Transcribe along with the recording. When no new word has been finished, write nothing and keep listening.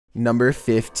Number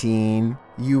 15.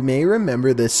 You may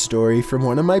remember this story from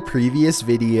one of my previous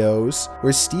videos,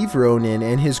 where Steve Ronan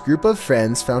and his group of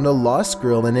friends found a lost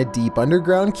girl in a deep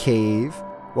underground cave.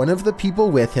 One of the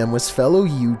people with him was fellow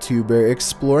YouTuber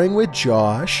Exploring with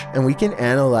Josh, and we can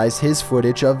analyze his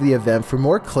footage of the event for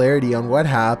more clarity on what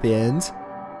happened.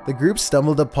 The group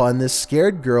stumbled upon this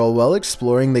scared girl while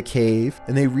exploring the cave,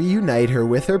 and they reunite her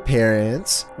with her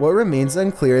parents. What remains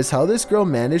unclear is how this girl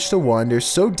managed to wander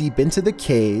so deep into the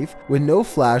cave with no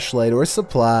flashlight or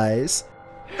supplies.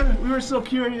 We were so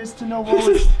curious to know what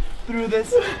was through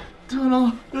this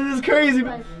tunnel. This is crazy.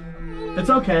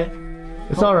 It's okay.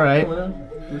 It's alright.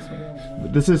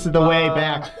 This is the way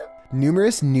back.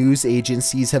 Numerous news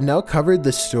agencies have now covered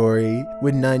the story,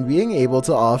 with none being able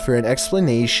to offer an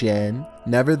explanation.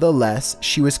 Nevertheless,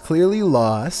 she was clearly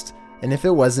lost, and if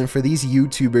it wasn't for these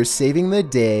YouTubers saving the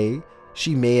day,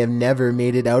 she may have never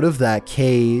made it out of that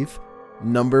cave.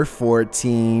 Number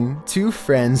 14. Two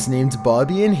friends named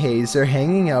Bobby and Hayes are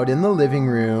hanging out in the living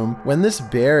room when this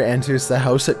bear enters the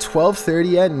house at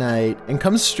 12:30 at night and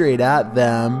comes straight at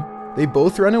them. They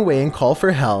both run away and call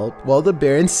for help, while the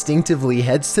bear instinctively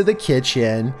heads to the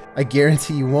kitchen. I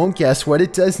guarantee you won't guess what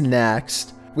it does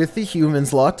next. With the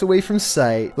humans locked away from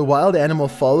sight, the wild animal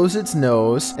follows its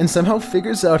nose and somehow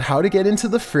figures out how to get into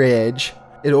the fridge.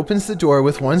 It opens the door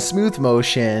with one smooth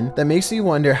motion that makes me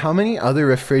wonder how many other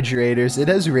refrigerators it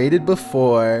has raided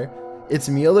before. Its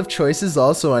meal of choice is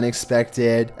also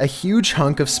unexpected, a huge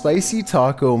hunk of spicy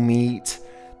taco meat.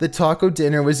 The taco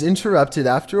dinner was interrupted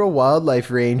after a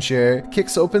wildlife ranger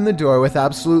kicks open the door with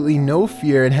absolutely no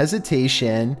fear and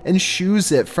hesitation and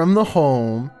shoos it from the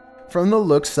home. From the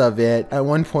looks of it, at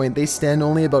one point they stand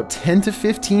only about 10 to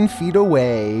 15 feet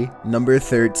away. Number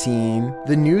 13.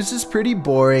 The news is pretty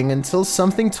boring until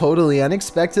something totally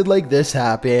unexpected like this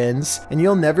happens, and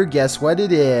you'll never guess what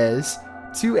it is.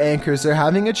 Two anchors are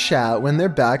having a chat when their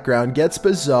background gets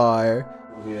bizarre.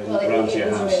 Well, it was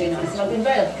really nice, and I've been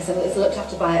very lucky because it's looked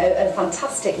after by a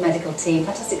fantastic medical team,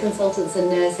 fantastic consultants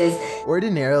and nurses.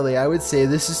 Ordinarily, I would say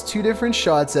this is two different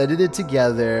shots edited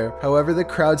together. However, the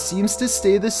crowd seems to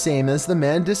stay the same as the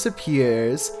man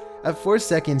disappears. At 4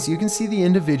 seconds, you can see the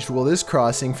individual is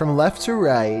crossing from left to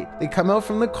right. They come out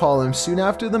from the column soon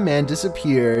after the man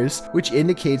disappears, which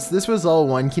indicates this was all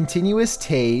one continuous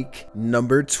take.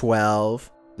 Number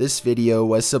 12. This video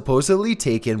was supposedly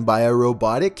taken by a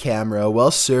robotic camera while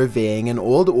surveying an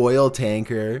old oil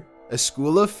tanker. A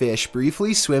school of fish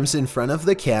briefly swims in front of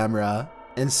the camera,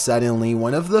 and suddenly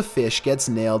one of the fish gets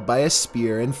nailed by a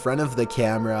spear in front of the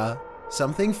camera.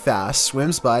 Something fast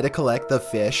swims by to collect the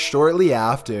fish shortly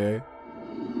after.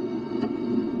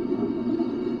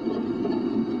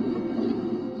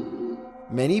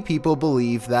 Many people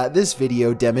believe that this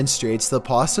video demonstrates the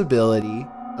possibility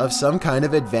of some kind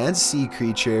of advanced sea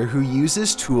creature who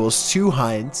uses tools to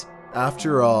hunt.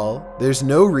 After all, there's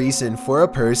no reason for a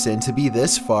person to be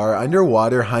this far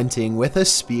underwater hunting with a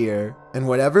spear, and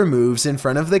whatever moves in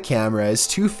front of the camera is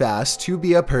too fast to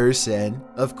be a person.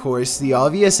 Of course, the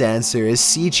obvious answer is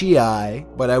CGI,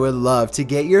 but I would love to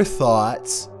get your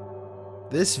thoughts.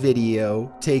 This video,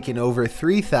 taken over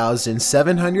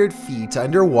 3,700 feet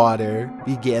underwater,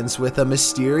 begins with a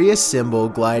mysterious symbol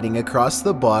gliding across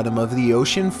the bottom of the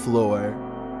ocean floor.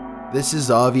 This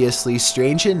is obviously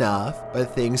strange enough,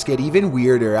 but things get even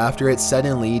weirder after it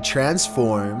suddenly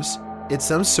transforms. It's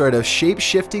some sort of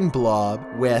shape-shifting blob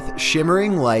with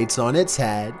shimmering lights on its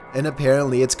head, and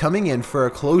apparently it's coming in for a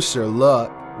closer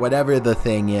look. Whatever the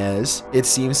thing is, it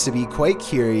seems to be quite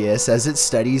curious as it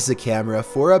studies the camera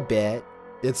for a bit,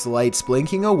 its lights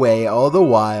blinking away all the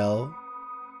while.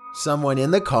 Someone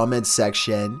in the comments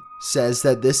section says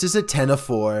that this is a 10 of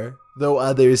 4, though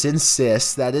others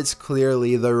insist that it's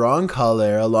clearly the wrong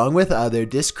color along with other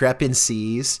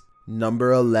discrepancies.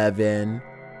 Number 11.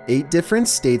 8 different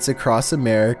states across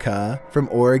America, from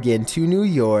Oregon to New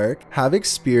York, have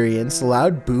experienced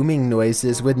loud booming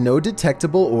noises with no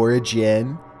detectable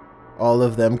origin. All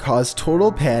of them cause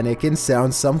total panic and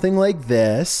sound something like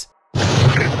this.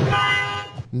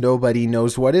 Nobody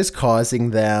knows what is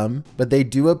causing them, but they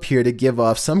do appear to give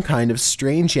off some kind of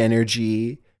strange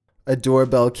energy. A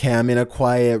doorbell cam in a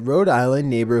quiet Rhode Island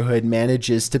neighborhood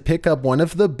manages to pick up one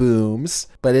of the booms,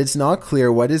 but it's not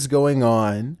clear what is going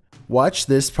on. Watch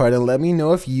this part and let me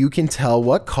know if you can tell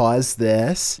what caused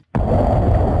this.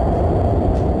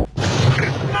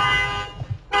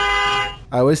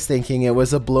 I was thinking it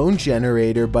was a blown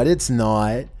generator, but it's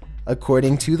not.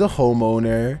 According to the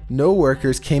homeowner, no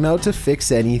workers came out to fix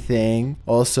anything.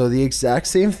 Also, the exact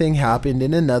same thing happened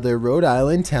in another Rhode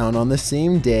Island town on the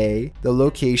same day. The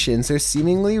locations are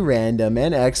seemingly random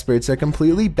and experts are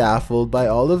completely baffled by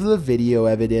all of the video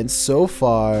evidence so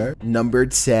far. Number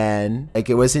 10. Like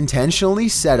it was intentionally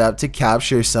set up to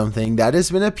capture something that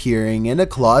has been appearing in a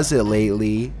closet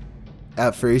lately.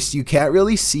 At first, you can't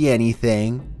really see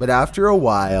anything, but after a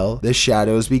while, the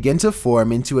shadows begin to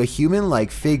form into a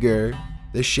human-like figure.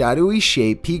 The shadowy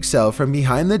shape peeks out from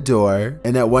behind the door,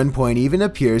 and at one point even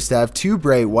appears to have two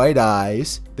bright white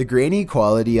eyes. The grainy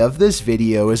quality of this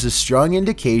video is a strong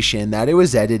indication that it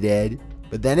was edited.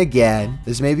 But then again,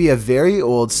 this may be a very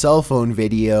old cell phone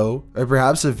video, or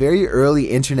perhaps a very early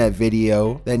internet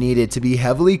video that needed to be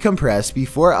heavily compressed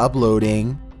before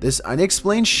uploading. This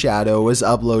unexplained shadow was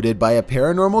uploaded by a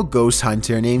paranormal ghost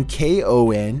hunter named K.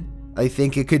 Owen. I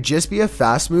think it could just be a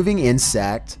fast-moving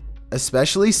insect,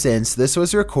 especially since this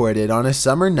was recorded on a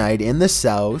summer night in the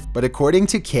South, but according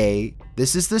to K,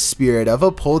 this is the spirit of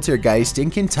a poltergeist in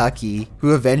Kentucky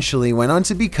who eventually went on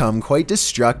to become quite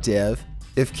destructive.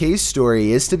 If K's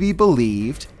story is to be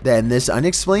believed, then this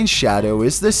unexplained shadow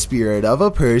is the spirit of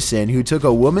a person who took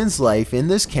a woman's life in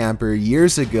this camper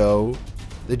years ago.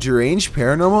 The deranged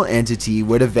paranormal entity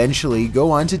would eventually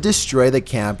go on to destroy the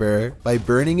camper by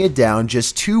burning it down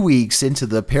just 2 weeks into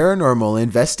the paranormal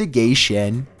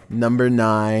investigation. Number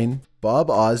 9. Bob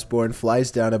Osborne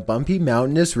flies down a bumpy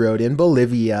mountainous road in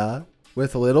Bolivia.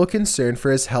 With little concern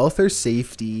for his health or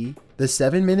safety, the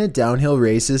 7-minute downhill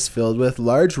race is filled with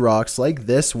large rocks like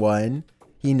this one.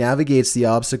 He navigates the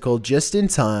obstacle just in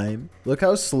time. Look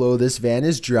how slow this van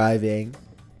is driving.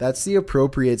 That's the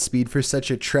appropriate speed for such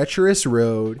a treacherous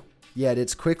road, yet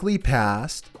it's quickly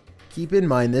passed. Keep in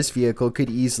mind this vehicle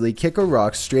could easily kick a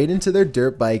rock straight into their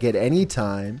dirt bike at any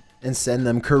time and send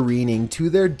them careening to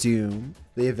their doom.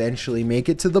 They eventually make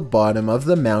it to the bottom of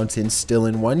the mountain still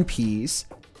in one piece.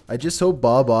 I just hope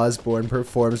Bob Osborne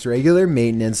performs regular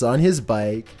maintenance on his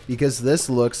bike, because this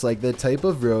looks like the type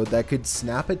of road that could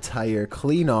snap a tire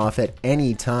clean off at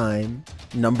any time.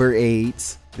 Number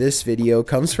 8. This video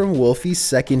comes from Wolfie's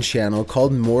second channel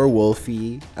called More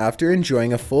Wolfie. After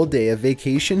enjoying a full day of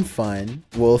vacation fun,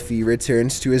 Wolfie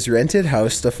returns to his rented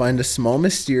house to find a small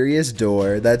mysterious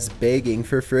door that's begging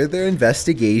for further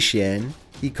investigation.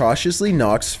 He cautiously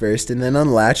knocks first and then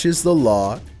unlatches the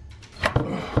lock.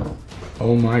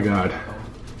 Oh my god.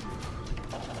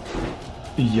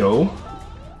 Yo.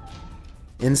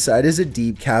 Inside is a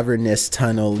deep cavernous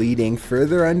tunnel leading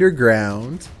further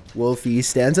underground. Wolfie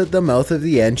stands at the mouth of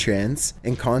the entrance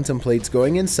and contemplates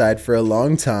going inside for a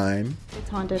long time. It's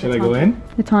haunted. Should I go in?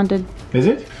 It's haunted. Is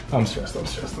it? I'm stressed.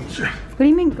 What do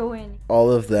you mean go in? All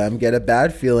of them get a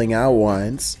bad feeling at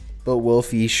once, but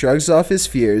Wolfie shrugs off his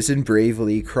fears and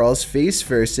bravely crawls face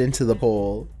first into the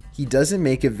hole. He doesn't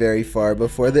make it very far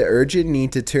before the urgent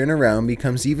need to turn around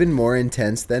becomes even more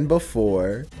intense than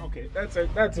before. Okay, that's it.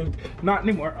 Not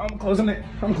anymore. I'm closing.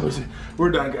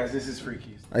 We're done, guys. This is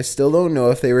freaky. I still don't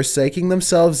know if they were psyching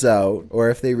themselves out or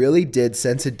if they really did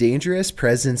sense a dangerous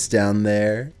presence down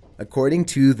there. According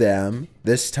to them,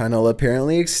 this tunnel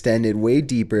apparently extended way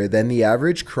deeper than the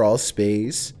average crawl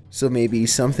space, so maybe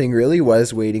something really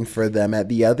was waiting for them at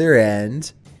the other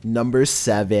end. Number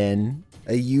 7.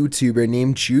 A YouTuber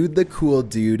named Jude the Cool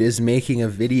Dude is making a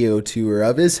video tour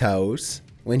of his house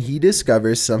when he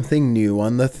discovers something new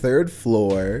on the 3rd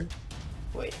floor.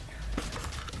 Wait.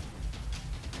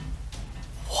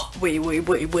 Wait,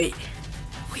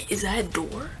 is that a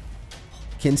door?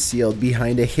 Concealed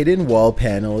behind a hidden wall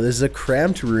panel is a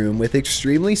cramped room with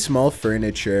extremely small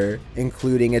furniture,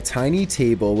 including a tiny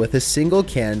table with a single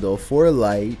candle for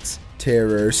light.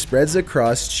 Terror spreads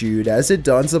across Jude as it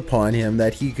dawns upon him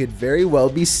that he could very well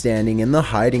be standing in the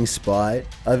hiding spot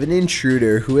of an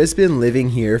intruder who has been living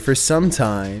here for some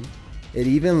time. It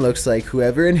even looks like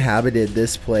whoever inhabited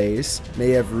this place may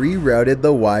have rerouted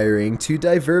the wiring to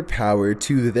divert power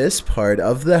to this part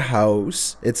of the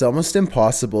house. It's almost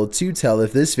impossible to tell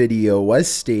if this video was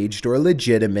staged or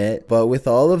legitimate, but with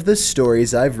all of the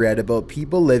stories I've read about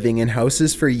people living in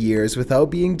houses for years without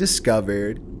being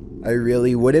discovered, I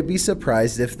really wouldn't be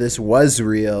surprised if this was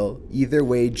real. Either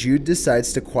way, Jude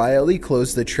decides to quietly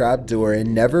close the trapdoor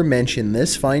and never mention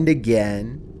this find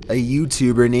again. A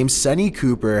YouTuber named Sunny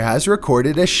Cooper has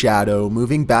recorded a shadow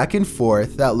moving back and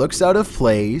forth that looks out of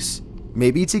place.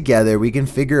 Maybe together we can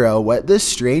figure out what this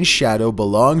strange shadow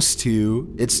belongs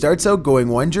to. It starts out going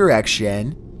one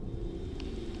direction,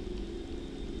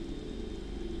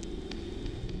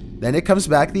 then it comes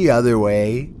back the other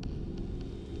way.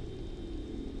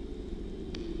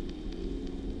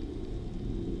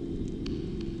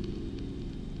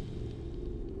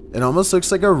 It almost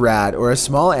looks like a rat or a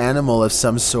small animal of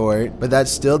some sort, but that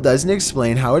still doesn't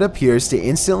explain how it appears to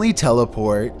instantly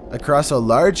teleport across a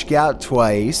large gap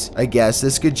twice. I guess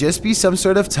this could just be some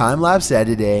sort of time-lapse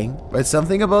editing, but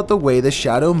something about the way the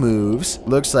shadow moves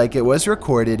looks like it was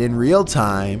recorded in real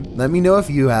time. Let me know if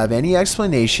you have any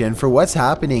explanation for what's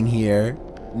happening here.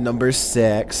 Number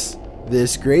 6.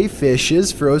 This gray fish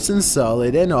is frozen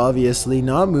solid and obviously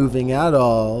not moving at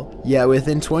all. Yet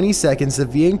within 20 seconds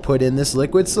of being put in this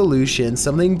liquid solution,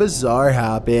 something bizarre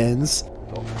happens.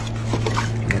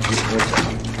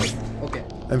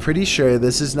 I'm pretty sure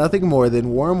this is nothing more than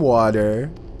warm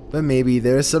water, but maybe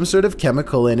there is some sort of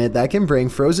chemical in it that can bring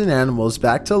frozen animals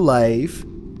back to life.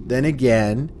 Then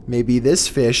again, maybe this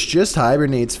fish just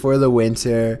hibernates for the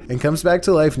winter and comes back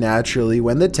to life naturally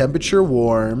when the temperature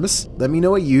warms. Let me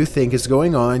know what you think is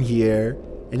going on here,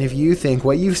 and if you think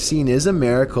what you've seen is a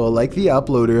miracle like the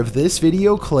uploader of this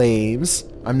video claims.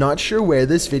 I'm not sure where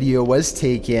this video was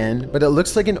taken, but it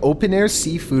looks like an open-air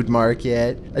seafood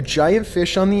market. A giant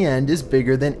fish on the end is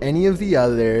bigger than any of the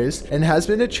others and has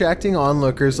been attracting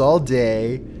onlookers all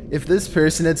day. If this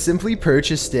person had simply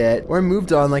purchased it or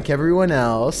moved on like everyone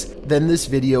else, then this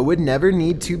video would never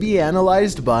need to be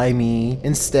analyzed by me.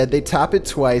 Instead, they tap it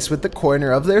twice with the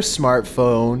corner of their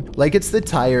smartphone, like it's the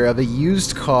tire of a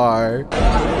used car.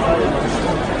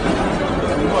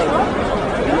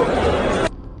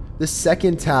 The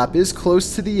second tap is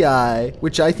close to the eye,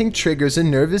 which I think triggers a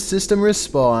nervous system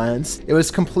response. It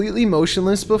was completely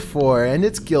motionless before and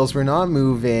its gills were not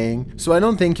moving, so I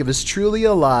don't think it was truly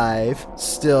alive.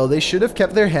 Still, they should have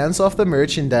kept their hands off the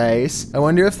merchandise. I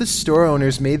wonder if the store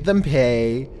owners made them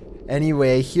pay.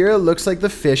 Anyway, here it looks like the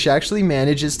fish actually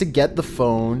manages to get the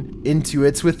phone into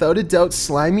its without a doubt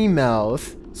slimy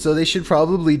mouth, so they should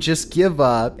probably just give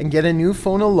up and get a new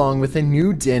phone along with a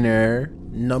new dinner.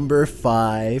 Number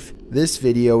 5. This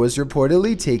video was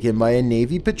reportedly taken by a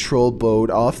Navy patrol boat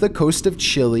off the coast of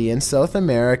Chile in South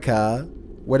America.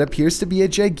 What appears to be a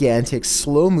gigantic,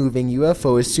 slow-moving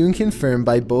UFO is soon confirmed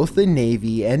by both the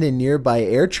Navy and a nearby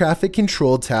air traffic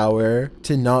control tower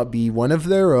to not be one of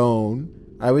their own.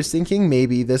 I was thinking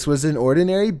maybe this was an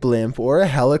ordinary blimp or a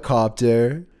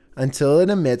helicopter, until it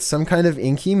emits some kind of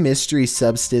inky mystery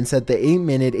substance at the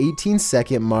 8-minute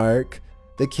 18-second mark.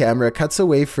 The camera cuts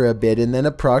away for a bit, and then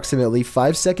approximately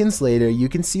 5 seconds later you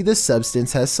can see the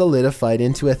substance has solidified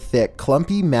into a thick,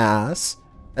 clumpy mass.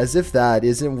 As if that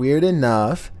isn't weird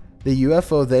enough, the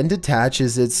UFO then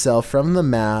detaches itself from the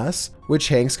mass, which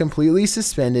hangs completely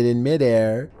suspended in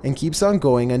midair, and keeps on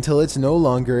going until it's no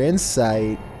longer in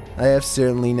sight. I have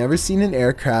certainly never seen an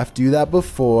aircraft do that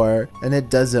before, and it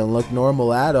doesn't look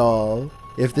normal at all.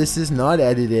 If this is not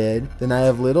edited, then I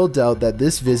have little doubt that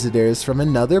this visitor is from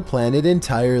another planet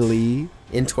entirely.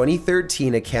 In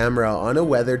 2013, a camera on a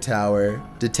weather tower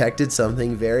detected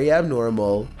something very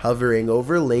abnormal hovering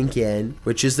over Lincoln,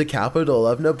 which is the capital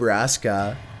of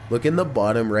Nebraska. Look in the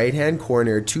bottom right-hand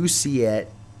corner to see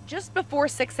it. Just before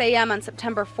 6 a.m. on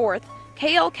September 4th,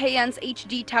 KLKN's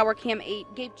HD Tower Cam 8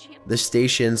 gave The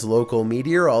station's local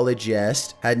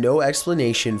meteorologist had no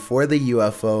explanation for the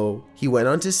UFO. He went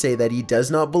on to say that he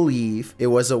does not believe it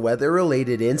was a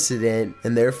weather-related incident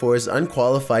and therefore is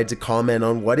unqualified to comment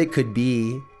on what it could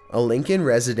be. A Lincoln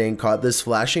resident caught this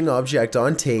flashing object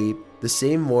on tape the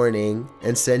same morning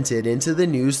and sent it into the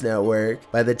news network.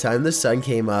 By the time the sun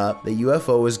came up, the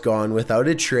UFO was gone without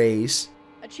a trace.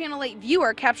 A Channel 8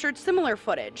 viewer captured similar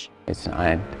footage. It's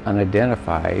an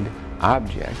unidentified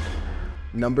object.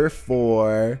 Number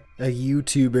 4. A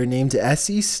YouTuber named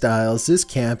SE Styles is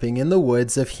camping in the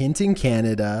woods of Hinton,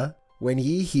 Canada, when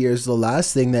he hears the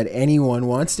last thing that anyone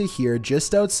wants to hear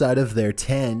just outside of their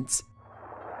tent.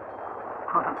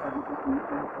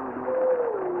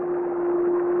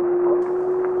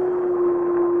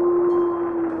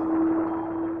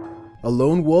 A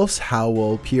lone wolf's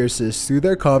howl pierces through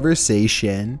their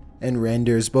conversation and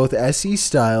renders both SE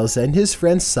Styles and his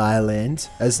friend silent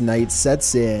as night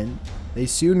sets in. They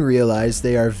soon realize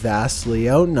they are vastly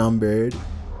outnumbered.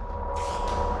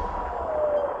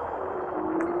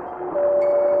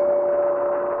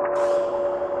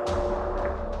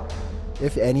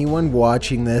 If anyone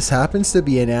watching this happens to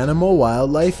be an animal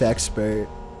wildlife expert,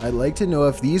 I'd like to know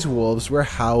if these wolves were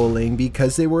howling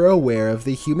because they were aware of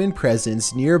the human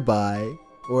presence nearby,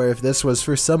 or if this was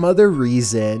for some other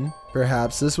reason.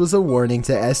 Perhaps this was a warning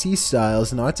to SE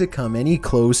Styles not to come any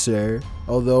closer,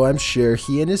 although I'm sure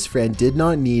he and his friend did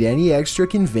not need any extra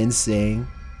convincing.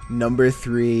 Number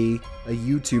 3. A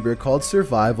YouTuber called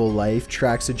Survival Life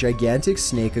tracks a gigantic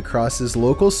snake across his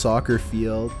local soccer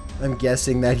field. I'm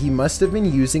guessing that he must have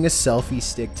been using a selfie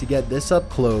stick to get this up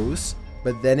close,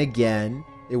 but then again,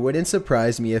 It wouldn't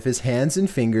surprise me if his hands and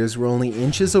fingers were only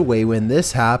inches away when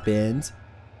this happened.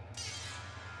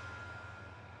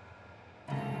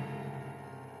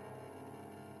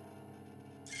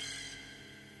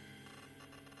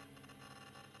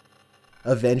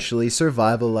 Eventually,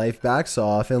 Survival Life backs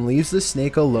off and leaves the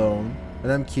snake alone,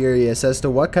 and I'm curious as to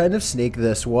what kind of snake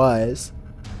this was.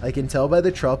 I can tell by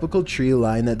the tropical tree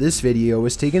line that this video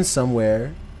was taken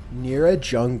somewhere near a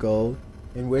jungle,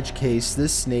 in which case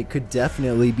this snake could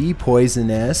definitely be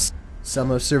poisonous.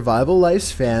 Some of Survival Life's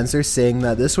fans are saying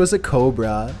that this was a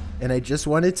cobra, and I just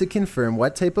wanted to confirm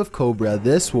what type of cobra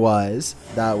this was.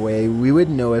 That way we would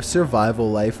know if Survival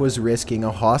Life was risking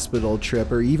a hospital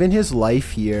trip or even his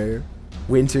life here.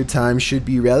 Wintertime should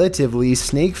be relatively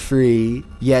snake-free,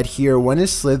 yet here one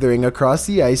is slithering across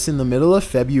the ice in the middle of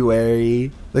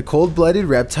February. The cold-blooded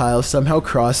reptile somehow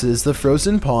crosses the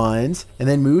frozen pond and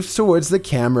then moves towards the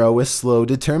camera with slow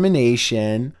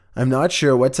determination. I'm not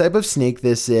sure what type of snake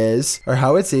this is or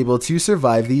how it's able to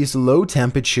survive these low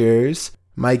temperatures.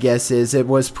 My guess is it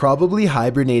was probably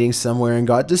hibernating somewhere and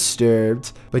got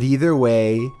disturbed, but either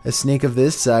way, a snake of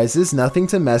this size is nothing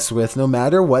to mess with no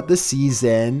matter what the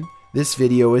season. This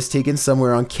video was taken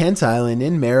somewhere on Kent Island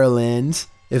in Maryland.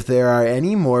 If there are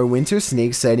any more winter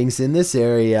snake sightings in this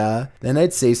area, then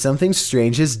I'd say something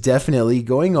strange is definitely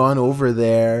going on over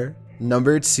there.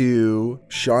 Number 2.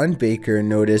 Sean Baker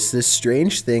noticed this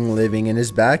strange thing living in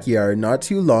his backyard not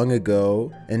too long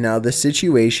ago, and now the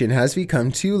situation has become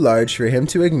too large for him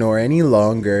to ignore any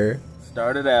longer.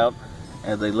 Started out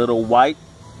as a little white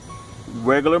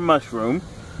regular mushroom,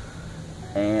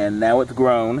 and now it's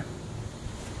grown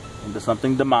into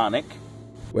something demonic.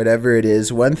 Whatever it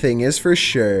is, one thing is for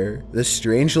sure, the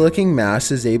strange looking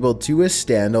mass is able to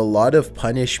withstand a lot of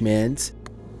punishment.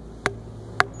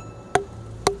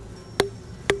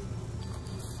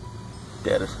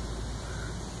 Dead.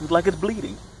 It's like it's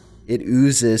bleeding. It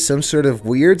oozes some sort of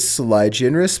weird sludge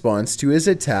in response to his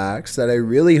attacks that I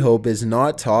really hope is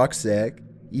not toxic.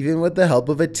 Even with the help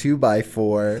of a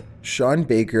 2x4, Sean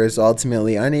Baker is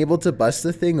ultimately unable to bust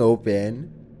the thing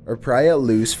open or pry it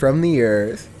loose from the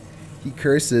earth. He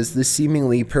curses the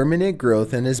seemingly permanent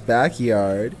growth in his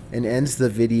backyard and ends the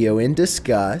video in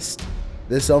disgust.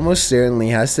 This almost certainly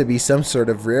has to be some sort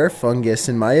of rare fungus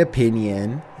in my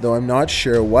opinion, though I'm not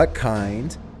sure what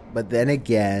kind. But then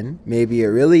again, maybe it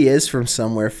really is from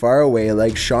somewhere far away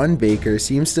like Sean Baker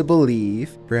seems to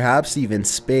believe, perhaps even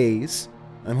space.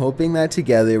 I'm hoping that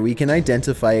together we can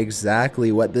identify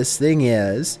exactly what this thing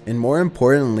is, and more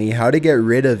importantly, how to get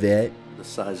rid of it. The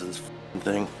size of this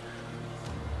thing.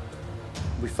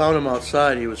 We found him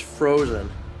outside, he was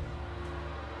frozen.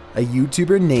 A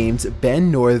YouTuber named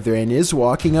Ben Northern is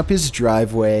walking up his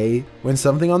driveway when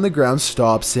something on the ground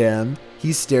stops him.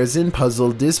 He stares in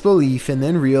puzzled disbelief and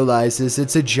then realizes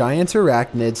it's a giant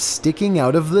arachnid sticking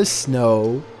out of the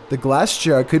snow. The glass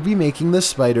jar could be making the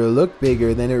spider look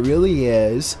bigger than it really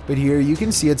is, but here you can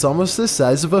see it's almost the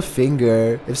size of a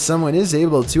finger. If someone is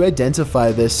able to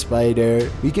identify this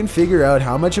spider, we can figure out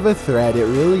how much of a threat it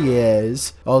really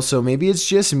is. Also, maybe it's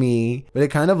just me, but it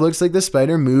kind of looks like the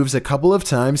spider moves a couple of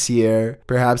times here.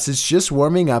 Perhaps it's just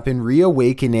warming up and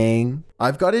reawakening.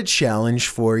 I've got a challenge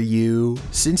for you.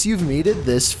 Since you've made it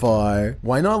this far,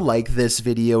 why not like this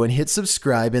video and hit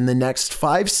subscribe in the next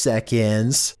 5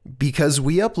 seconds? Because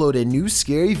we upload a new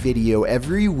scary video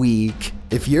every week.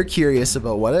 If you're curious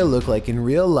about what I look like in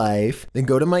real life, then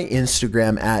go to my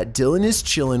Instagram at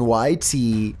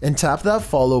DylanIsChillinYT and tap that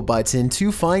follow button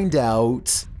to find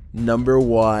out. Number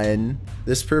 1.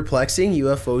 This perplexing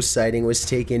UFO sighting was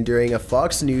taken during a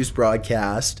Fox News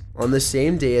broadcast on the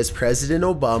same day as President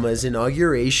Obama's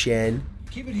inauguration.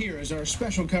 Keep it here as our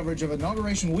special coverage of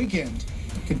Inauguration Weekend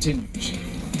continues.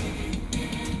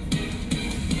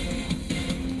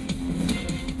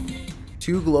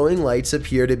 Two glowing lights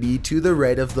appear to be to the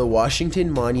right of the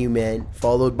Washington Monument,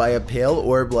 followed by a pale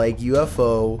orb-like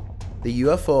UFO. The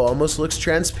UFO almost looks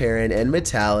transparent and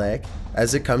metallic,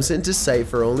 as it comes into sight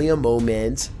for only a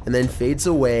moment and then fades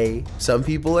away. Some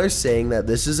people are saying that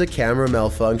this is a camera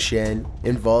malfunction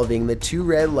involving the two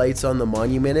red lights on the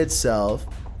monument itself.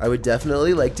 I would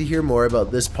definitely like to hear more about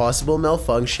this possible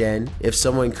malfunction if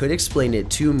someone could explain it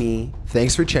to me.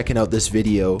 Thanks for checking out this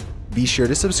video. Be sure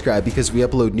to subscribe because we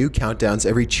upload new countdowns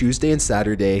every Tuesday and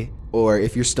Saturday. Or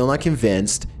if you're still not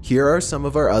convinced, here are some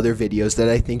of our other videos that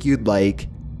I think you'd like.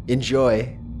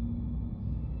 Enjoy!